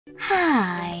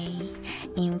Hi!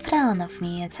 In front of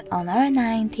me it's Honor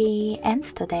 90 and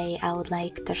today I would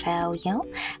like to show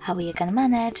you how you can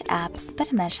manage apps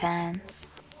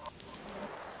permissions.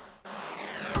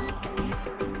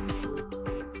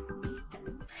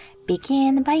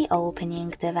 Begin by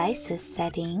opening Devices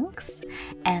Settings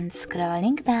and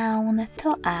scrolling down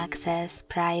to access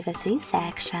Privacy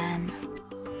section.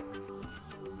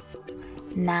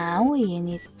 Now you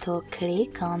need to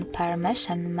click on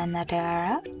Permission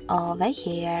Manager over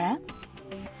here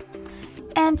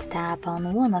and tap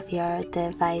on one of your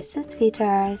device's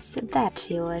features that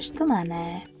you wish to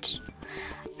manage.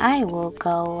 I will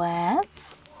go with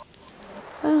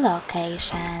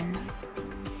Location.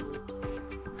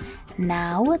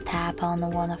 Now tap on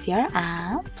one of your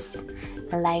apps,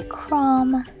 like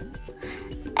Chrome,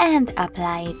 and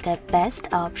apply the best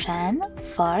option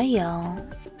for you.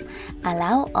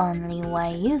 Allow only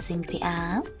while using the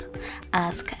app,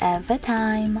 ask every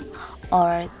time,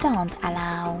 or don't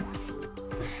allow.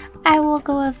 I will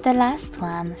go with the last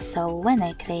one, so when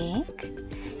I click,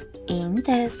 in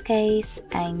this case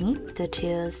I need to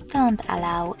choose don't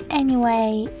allow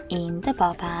anyway in the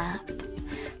pop-up.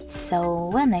 So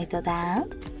when I do that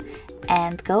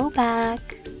and go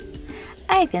back,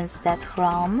 I can see that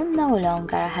Chrome no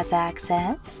longer has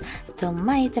access to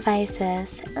my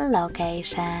device's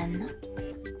location.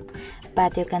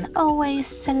 But you can always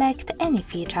select any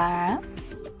feature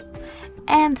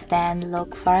and then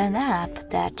look for an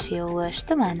app that you wish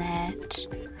to manage,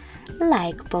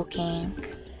 like Booking.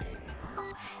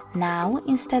 Now,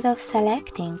 instead of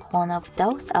selecting one of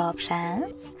those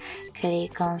options,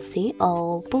 click on See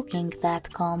All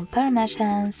Booking.com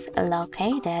permissions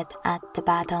located at the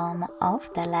bottom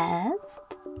of the list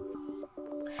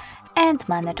and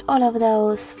manage all of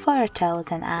those for a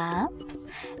chosen app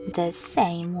the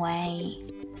same way.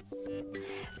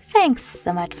 Thanks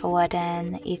so much for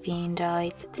watching. If you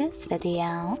enjoyed this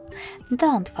video,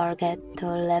 don't forget to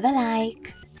leave a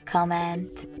like,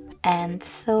 comment and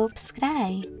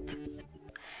subscribe.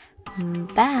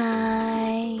 Bye!